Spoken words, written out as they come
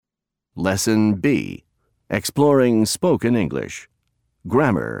Lesson B. Exploring Spoken English.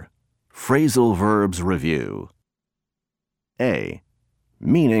 Grammar. Phrasal Verbs Review. A.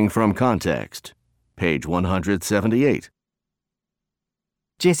 Meaning from context. Page 178.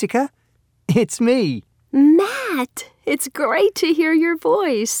 Jessica, it's me. Matt, it's great to hear your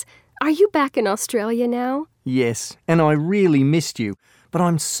voice. Are you back in Australia now? Yes, and I really missed you, but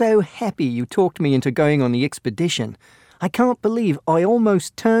I'm so happy you talked me into going on the expedition. I can't believe I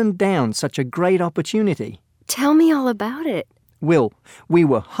almost turned down such a great opportunity. Tell me all about it. Will, we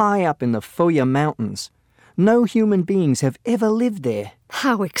were high up in the Foya Mountains. No human beings have ever lived there.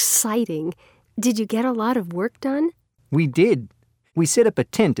 How exciting. Did you get a lot of work done? We did. We set up a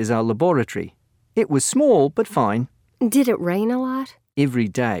tent as our laboratory. It was small, but fine. Did it rain a lot? Every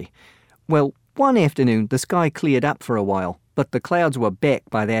day. Well, one afternoon the sky cleared up for a while, but the clouds were back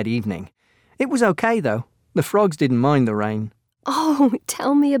by that evening. It was okay, though. The frogs didn't mind the rain. Oh,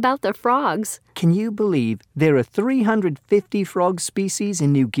 tell me about the frogs. Can you believe there are 350 frog species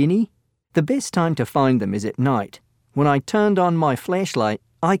in New Guinea? The best time to find them is at night. When I turned on my flashlight,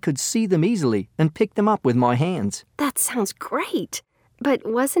 I could see them easily and pick them up with my hands. That sounds great. But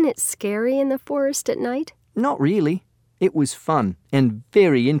wasn't it scary in the forest at night? Not really. It was fun and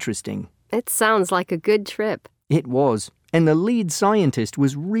very interesting. It sounds like a good trip. It was, and the lead scientist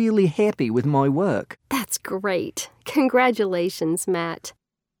was really happy with my work. That's great. Congratulations, Matt.